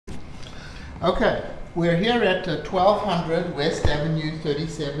Okay, we're here at 1200 West Avenue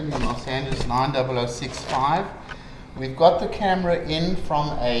 37 in Los Angeles 90065. We've got the camera in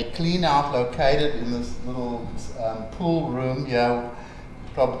from a clean out located in this little pool room here,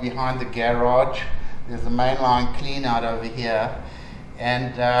 probably behind the garage. There's a mainline clean out over here,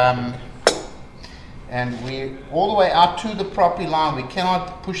 and we all the way out to the property line. We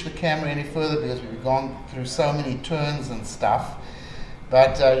cannot push the camera any further because we've gone through so many turns and stuff.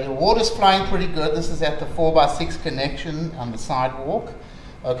 But your water's flowing pretty good. This is at the 4x6 connection on the sidewalk.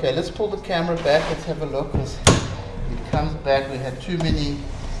 Okay, let's pull the camera back. Let's have a look. As it comes back, we had too many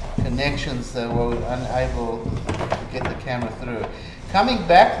connections that we were unable to get the camera through. Coming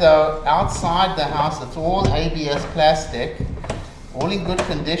back though, outside the house, it's all ABS plastic, all in good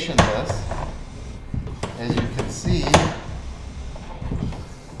condition, this, as you can see.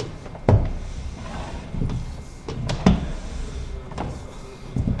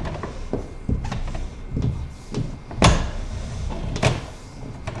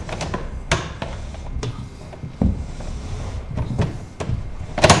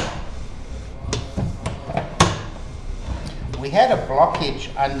 We had a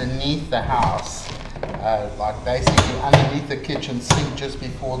blockage underneath the house, like basically underneath the kitchen sink just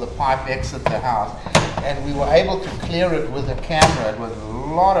before the pipe exits the house. And we were able to clear it with a camera. It was a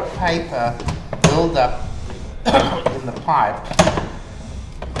lot of paper build up in the pipe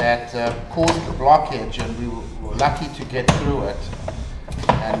that caused the blockage, and we were lucky to get through it.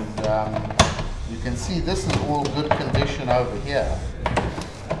 And you can see this is all good condition over here.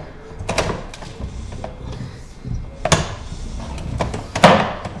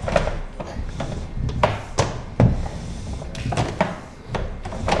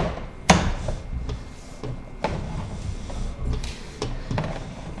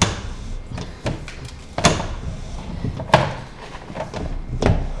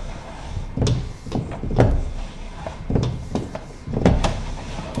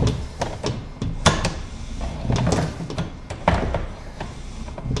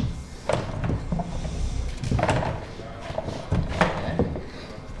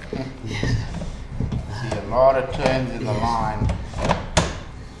 A lot of turns in the line.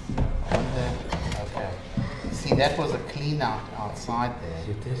 Okay. See, that was a clean out outside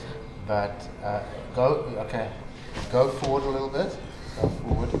there. But go forward a little bit. Go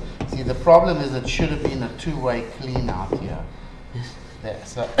forward. See, the problem is it should have been a two-way clean out here. There.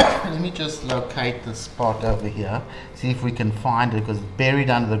 So let me just locate the spot over here. See if we can find it, because it's buried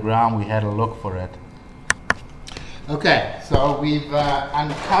under the ground. We had a look for it. Okay, so we've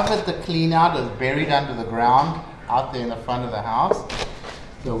uncovered the clean out. It's buried under the ground out there in the front of the house.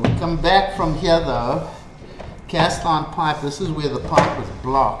 So we come back from here though, cast iron pipe. This is where the pipe was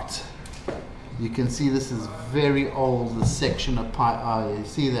blocked. You can see this is very old, the section of pipe. Oh, you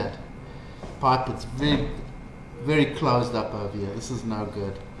see that pipe? It's very, very closed up over here. This is no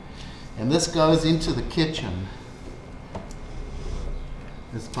good. And this goes into the kitchen.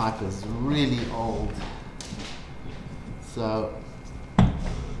 This pipe is really old. So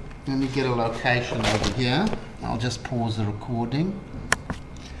let me get a location over here. I'll just pause the recording.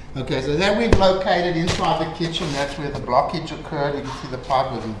 Okay, so then we've located inside the kitchen. That's where the blockage occurred. You can see the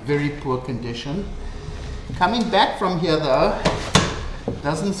pipe was in very poor condition. Coming back from here though,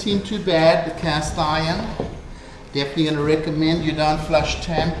 doesn't seem too bad, the cast iron. Definitely going to recommend you don't flush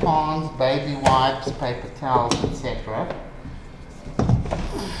tampons, baby wipes, paper towels, etc.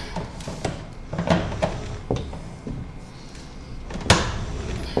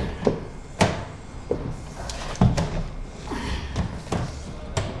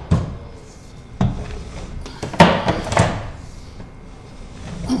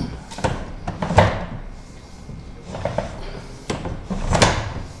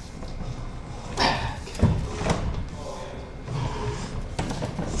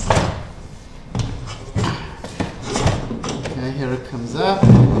 Here it comes up,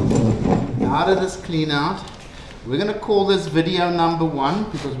 out of this clean out. We're going to call this video number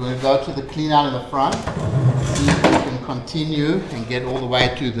 1 because we're going to go to the clean out in the front, see if we can continue and get all the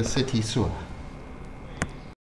way to the city sewer.